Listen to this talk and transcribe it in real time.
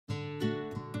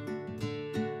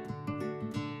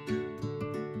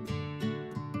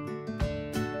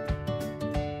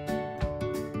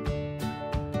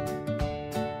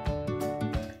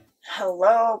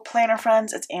Hello planner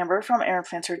friends, it's Amber from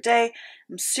AmberPlansHerDay.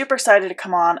 I'm super excited to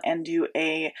come on and do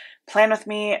a plan with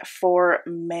me for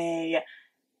May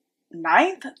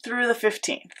 9th through the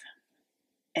 15th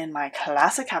in my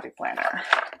classic happy planner.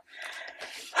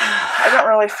 I don't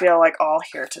really feel like all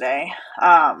here today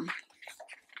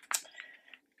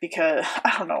because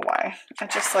I don't know why. I'm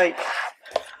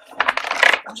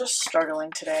just struggling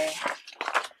today.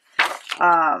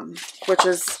 Which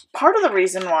is part of the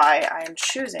reason why I'm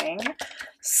choosing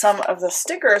some of the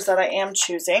stickers that I am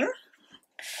choosing.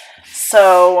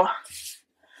 So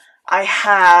I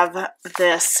have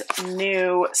this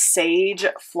new Sage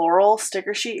floral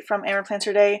sticker sheet from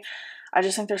AmberPlansHerDay. I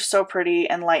just think they're so pretty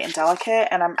and light and delicate,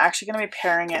 and I'm actually going to be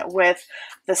pairing it with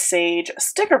the Sage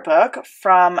sticker book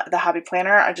from the Happy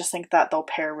Planner. I just think that they'll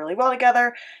pair really well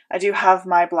together. I do have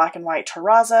my black and white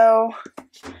terrazzo.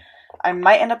 I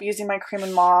might end up using my cream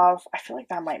and mauve. I feel like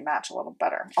that might match a little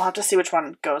better. I'll have to see which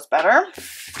one goes better.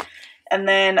 And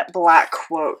then black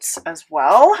quotes as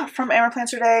well from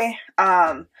AmberPlansHerDay.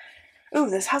 Ooh,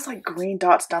 this has like green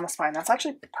dots down the spine. That's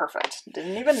actually perfect.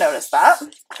 Didn't even notice that.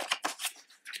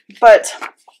 But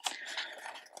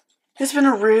it's been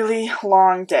a really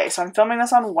long day. So I'm filming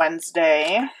this on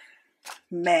Wednesday,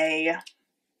 a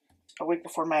week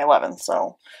before May 11th.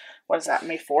 So what is that,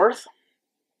 May 4th?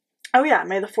 Oh yeah,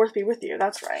 may the 4th be with you.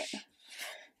 That's right.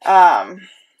 I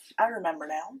remember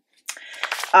now.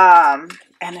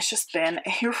 And it's just been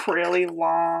a really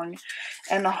long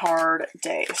and hard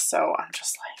day. So I'm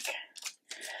just like,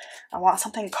 I want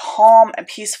something calm and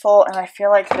peaceful. And I feel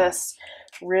like this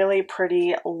really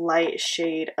pretty light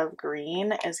shade of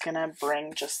green is going to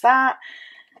bring just that.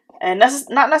 And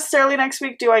not necessarily next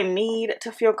week do I need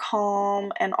to feel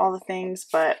calm and all the things,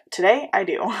 but today I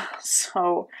do.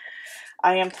 So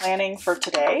I am planning for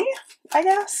today, I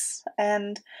guess,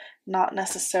 and not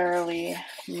necessarily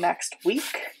next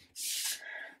week.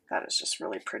 That is just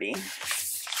really pretty.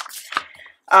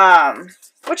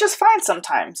 Which is fine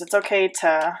sometimes. It's okay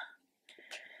to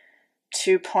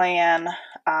plan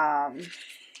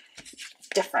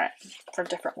different for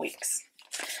different weeks.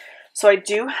 So I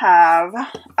do have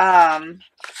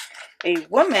a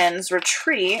women's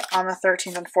retreat on the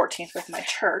 13th and 14th with my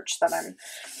church that I'm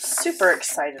super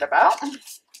excited about.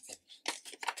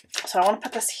 So I want to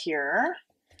put this here.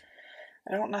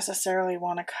 I don't necessarily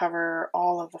want to cover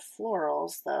all of the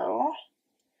florals though.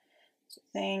 So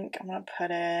I think I'm going to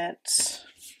put it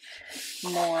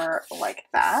more like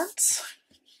that.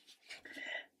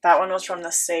 That one was from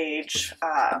the Sage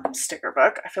sticker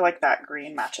book. I feel like that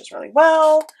green matches really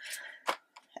well.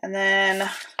 And then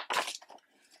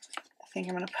I think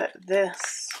I'm going to put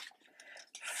this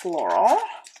floral.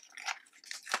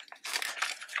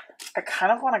 I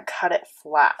kind of want to cut it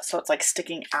flat so it's like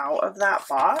sticking out of that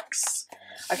box.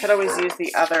 I could always use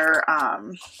the other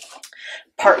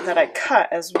part that I cut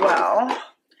as well.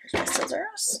 Here's my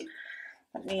scissors.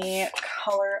 Let me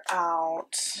color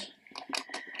out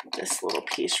this little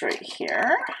piece right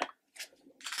here.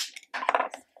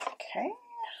 Okay,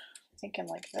 thinking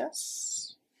like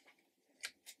this.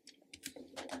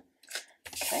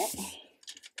 Okay,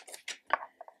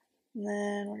 and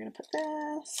then we're gonna put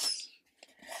this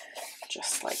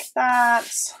just like that.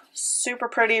 Super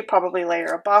pretty. Probably layer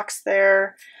a box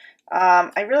there.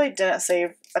 I really didn't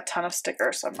save a ton of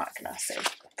stickers, so I'm not gonna save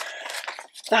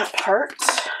that part.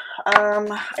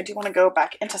 I do want to go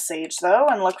back into Sage though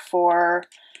and look for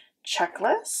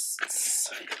checklists.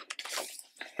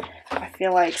 I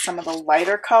feel like some of the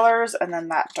lighter colors and then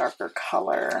that darker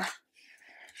color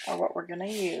are what we're going to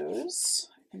use.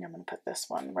 I think I'm going to put this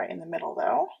one right in the middle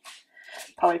though.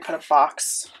 Probably put a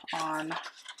box on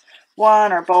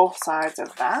one or both sides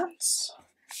of that.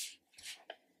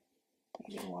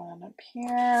 Maybe one up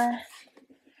here.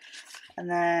 And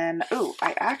then, ooh,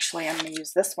 I actually am going to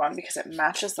use this one because it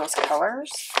matches those colors.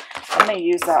 I'm going to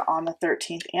use that on the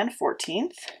 13th and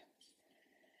 14th.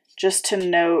 Just to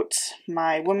note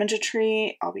my women's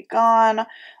retreat, I'll be gone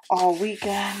all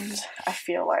weekend. I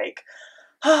feel like,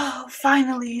 oh,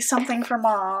 finally something for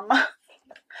mom.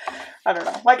 I don't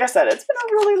know. Like I said, it's been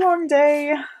a really long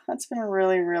day. It's been a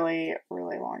really, really,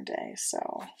 really long day.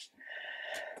 So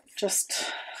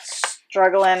just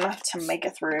struggling to make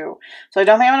it through. So I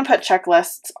don't think I'm going to put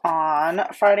checklists on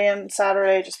Friday and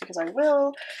Saturday just because I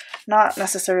will not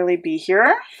necessarily be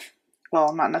here.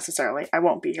 Well, not necessarily. I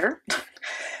won't be here.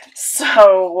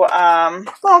 So,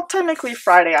 well, technically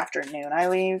Friday afternoon I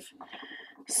leave.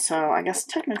 So I guess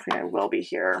technically I will be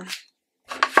here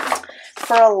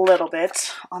for a little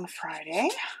bit on Friday.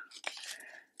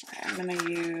 I'm going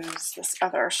to use this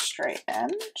other straight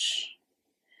edge.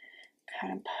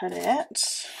 Kind of put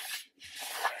it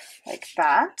like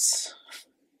that.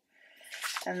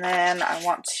 And then I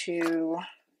want to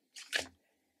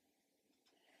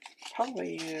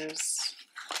probably use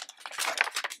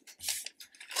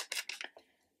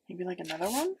maybe like another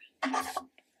one.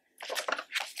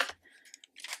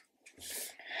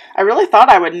 I really thought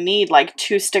I would need like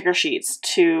 2 sticker sheets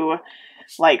to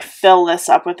like fill this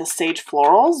up with the sage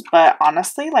florals, but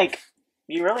honestly, like,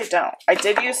 you really don't. I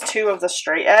did use 2 of the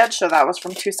straight edge, so that was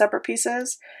from 2 separate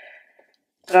pieces.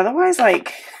 But otherwise,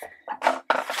 like,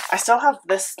 I still have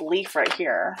this leaf right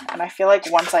here, and I feel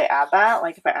like once I add that,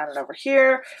 like if I add it over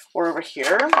here or over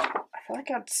here, I feel like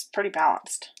it's pretty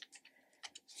balanced.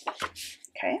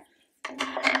 Okay.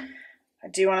 I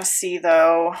do want to see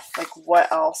though, like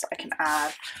what else I can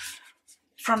add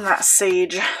from that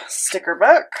sage sticker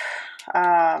book.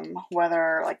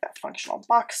 Whether like that functional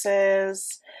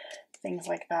boxes, things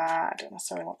like that. I don't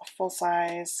necessarily want the full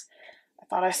size. I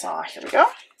thought I saw, here we go,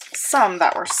 some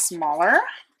that were smaller.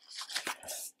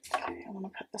 Okay, I'm going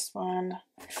to put this one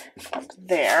up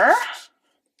there.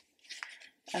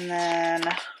 And then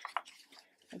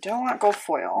I don't want gold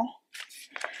foil.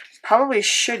 Probably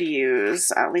should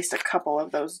use at least a couple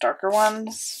of those darker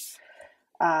ones.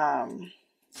 I think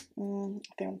I'm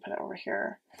going to put it over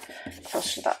here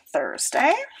close to that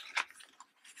Thursday.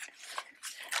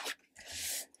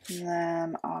 And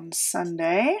then on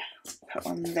Sunday, put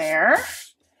one there.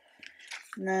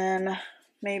 And then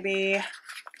maybe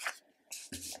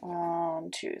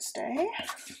on Tuesday.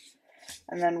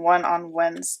 And then one on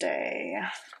Wednesday.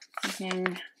 I'm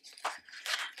kind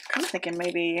of thinking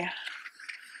maybe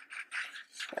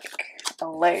like a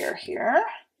layer here.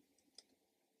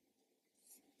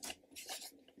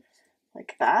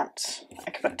 Like that.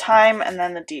 I could put time and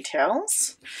then the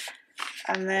details.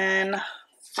 And then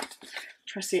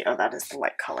try to see, oh, that is the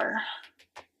light color.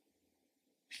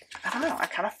 I don't know, I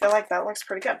kind of feel like that looks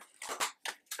pretty good.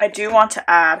 I do want to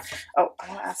add, oh, I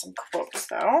want to add some quotes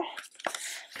though.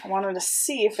 I wanted to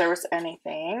see if there was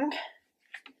anything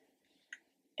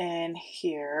in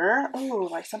here. Oh,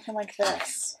 like something like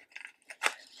this.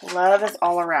 Love is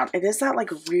all around. It is that like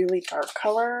really dark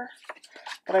color,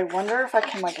 but I wonder if I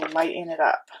can like lighten it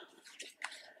up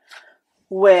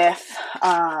with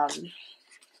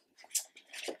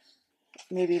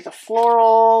maybe the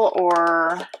floral,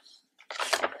 or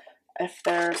if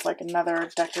there's like another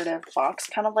decorative box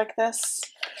kind of like this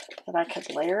that I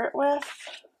could layer it with.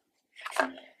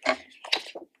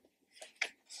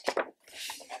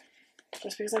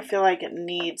 Just because I feel like it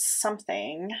needs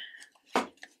something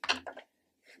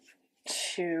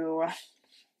to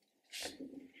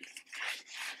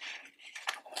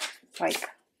like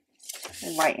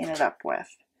lighten it up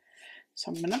with.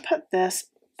 So I'm gonna put this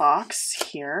box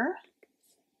here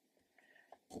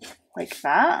like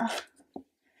that.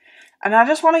 And I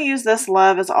just want to use this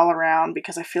Love is All Around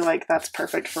because I feel like that's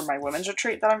perfect for my women's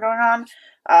retreat that I'm going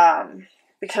on.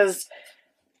 Because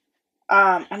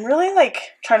I'm really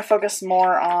like trying to focus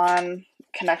more on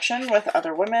connection with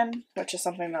other women, which is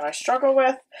something that I struggle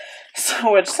with.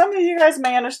 So, which some of you guys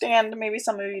may understand, maybe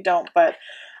some of you don't, but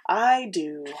I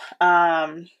do.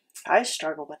 I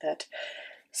struggle with it.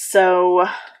 So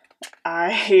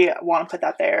I want to put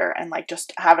that there and like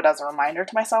just have it as a reminder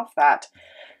to myself that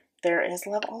there is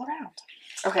love all around.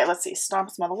 Okay, let's see. Stomp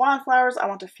and smell the wildflowers. I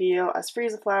want to feel as free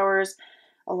as the flowers.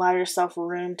 Allow yourself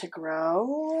room to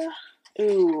grow.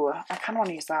 Ooh, I kind of want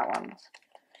to use that one.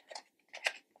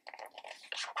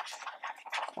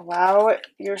 Allow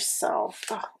yourself.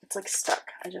 Oh, it's like stuck.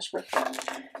 I just ripped it.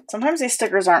 Sometimes these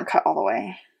stickers aren't cut all the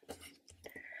way.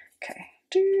 Okay.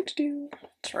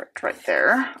 It's right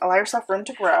there. Allow yourself room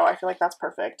to grow. I feel like that's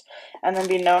perfect. And then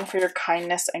be known for your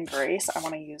kindness and grace. I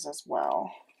want to use as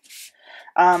well.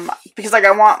 Because like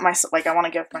I want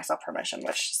to give myself permission,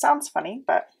 which sounds funny,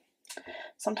 but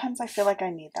sometimes I feel like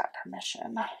I need that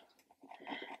permission.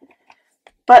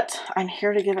 But I'm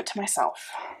here to give it to myself.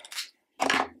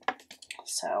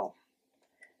 So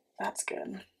that's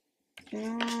good.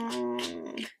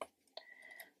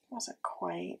 Wasn't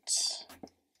quite.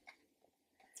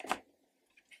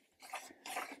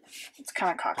 It's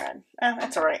kind of cockeyed.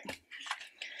 It's alright.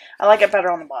 I like it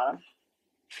better on the bottom.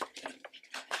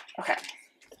 Okay.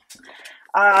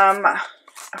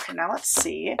 Okay, now let's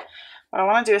see. What I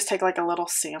want to do is take like a little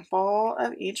sample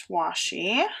of each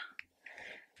washi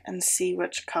and see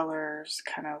which colors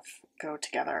kind of go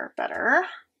together better.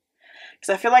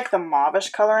 Because I feel like the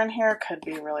mauvish color in here could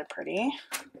be really pretty.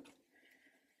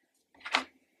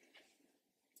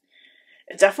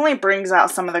 It definitely brings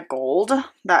out some of the gold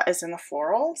that is in the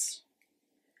florals.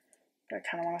 But I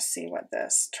kind of want to see what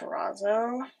this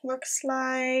terrazzo looks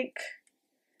like.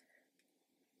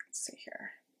 Let's see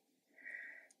here.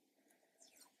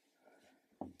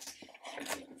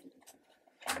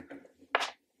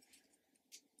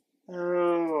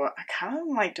 Oh, I kind of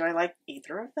like, do I like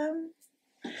either of them?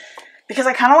 Because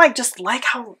I kind of like, just like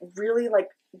how really like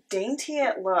dainty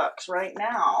it looks right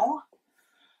now.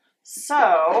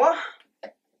 So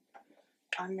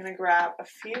I'm gonna grab a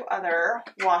few other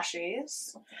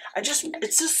washies.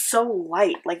 It's just so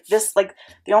light. Like this, like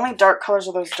the only dark colors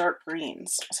are those dark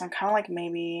greens. So I'm kind of like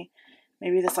maybe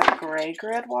this like gray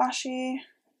grid washi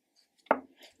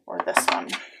or this one.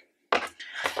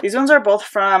 These ones are both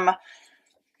from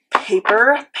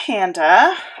Paper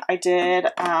Panda. I did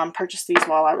purchase these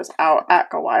while I was out at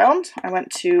Go Wild. I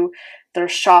went to their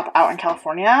shop out in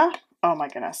California. Oh my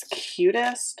goodness,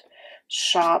 cutest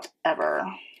shop ever.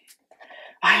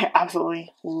 I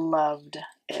absolutely loved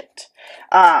it.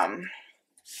 And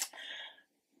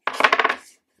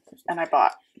I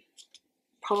bought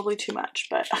probably too much,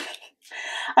 but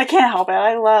I can't help it.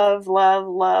 I love, love,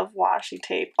 love washi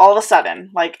tape. All of a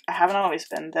sudden, like I haven't always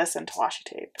been this into washi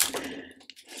tape.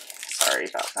 Sorry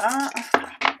about that.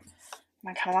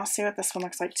 I kind of want to see what this one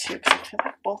looks like too, because I feel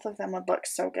like both of them would look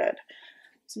so good.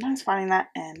 Sometimes finding that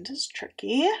end is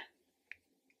tricky.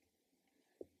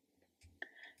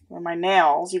 Or my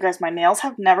nails, you guys, my nails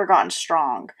have never gotten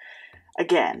strong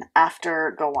again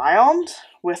after Go Wild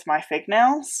with my fake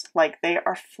nails. Like they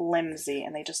are flimsy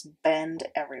and they just bend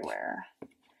everywhere.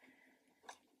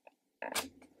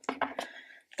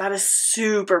 That is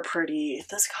super pretty.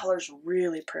 This color's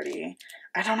really pretty.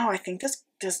 I don't know, I think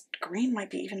this green might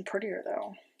be even prettier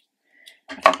though.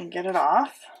 If I can get it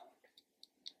off.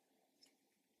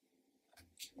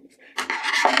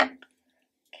 Okay.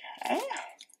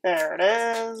 There it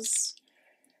is.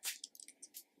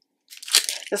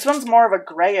 This one's more of a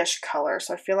grayish color,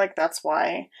 so I feel like that's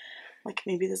why, like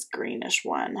maybe this greenish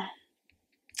one.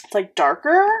 It's like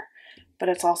darker, but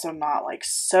it's also not like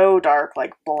so dark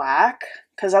like black.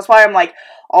 Because that's why I'm like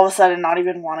all of a sudden not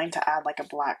even wanting to add like a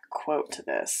black quote to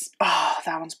this. Oh,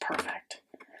 that one's perfect.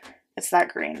 It's that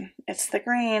green. It's the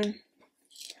green.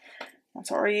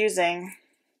 That's what we're using.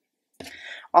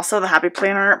 Also, the Happy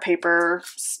Planner paper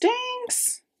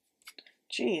stinks.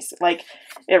 Jeez, like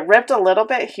it ripped a little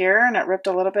bit here and it ripped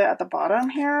a little bit at the bottom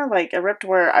here. Like it ripped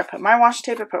where I put my washi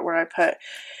tape, it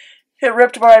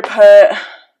ripped where I put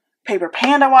Paper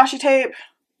Panda washi tape.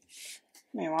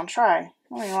 Maybe you want to try. I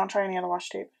don't even want to try any other washi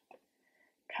tape.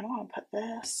 Kind of want to put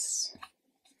this.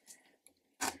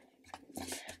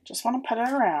 Just want to put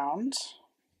it around.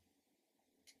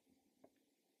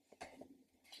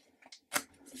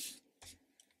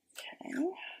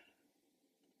 Okay.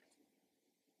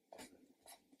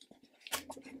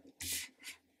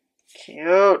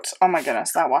 Cute. Oh my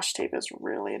goodness, that washi tape is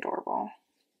really adorable.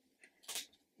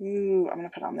 Ooh, I'm going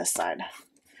to put it on this side.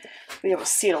 Be able to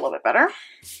see it a little bit better.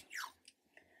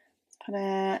 Put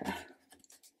it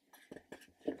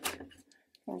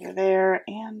over there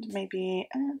and maybe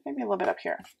a little bit up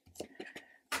here.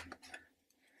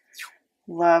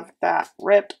 Love that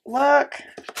ripped look.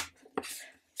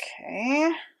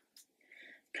 Okay.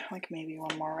 Kind of like maybe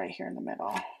one more right here in the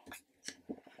middle.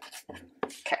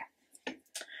 Okay.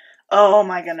 Oh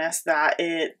my goodness, that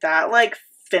like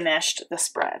finished the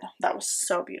spread. That was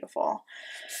so beautiful.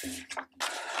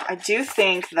 I do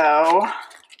think though,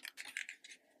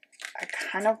 I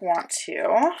kind of want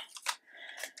to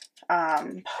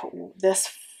put this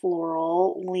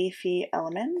floral leafy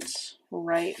element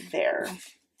right there.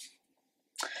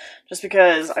 Just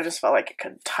because I just felt like it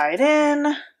could tie it in.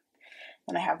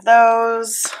 Then I have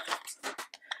those.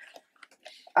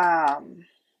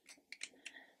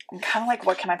 I'm kind of like,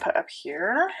 what can I put up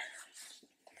here?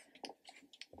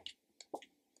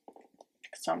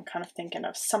 So I'm kind of thinking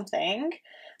of something.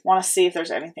 Want to see if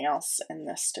there's anything else in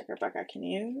this sticker book I can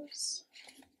use.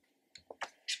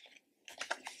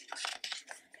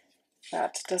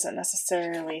 That doesn't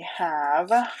necessarily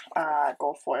have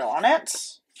gold foil on it.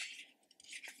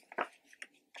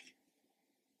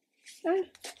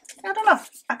 I don't know.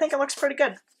 I think it looks pretty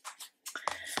good.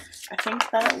 I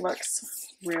think that it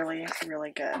looks really,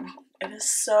 really good. It is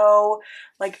so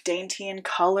like dainty in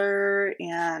color,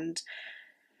 and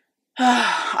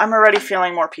I'm already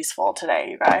feeling more peaceful today,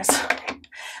 you guys.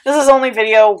 This is only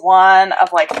video 1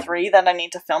 of like 3 that I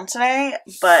need to film today,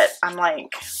 but I'm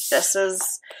like, this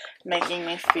is making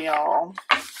me feel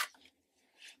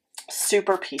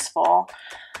super peaceful.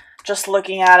 Just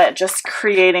looking at it, just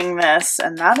creating this,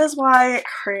 and that is why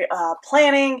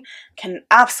planning can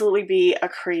absolutely be a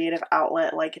creative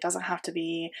outlet. Like, it doesn't have to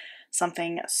be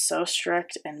something so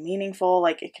strict and meaningful.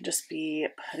 Like, it can just be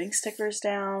putting stickers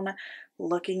down,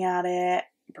 looking at it,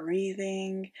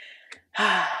 breathing.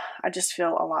 I just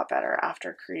feel a lot better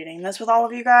after creating this with all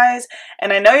of you guys.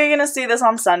 And I know you're gonna see this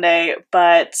on Sunday,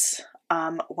 but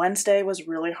Wednesday was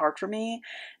really hard for me,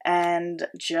 and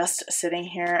just sitting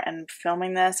here and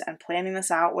filming this and planning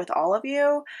this out with all of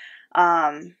you,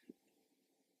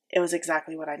 it was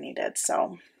exactly what I needed.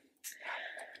 So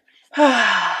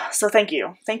so thank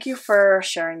you for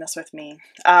sharing this with me.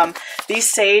 These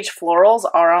sage florals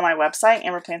are on my website,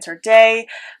 AmberPlansHerDay.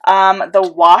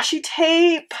 The washi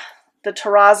tape, the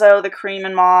terrazzo, the cream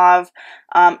and mauve,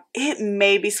 it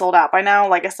may be sold out by now.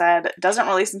 Like I said, it doesn't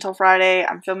release until Friday.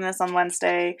 I'm filming this on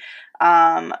Wednesday,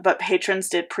 but patrons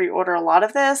did pre-order a lot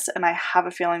of this, and I have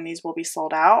a feeling these will be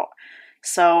sold out.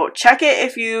 So check it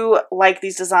if you like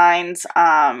these designs.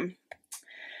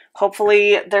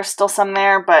 Hopefully there's still some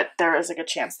there, but there is a good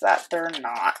chance that they're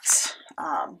not.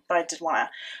 But I did want to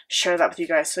share that with you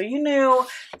guys so you knew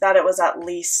that it was at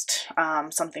least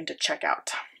something to check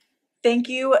out. Thank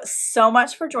you so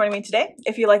much for joining me today.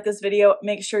 If you like this video,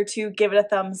 make sure to give it a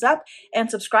thumbs up and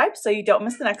subscribe so you don't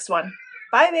miss the next one.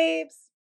 Bye, babes!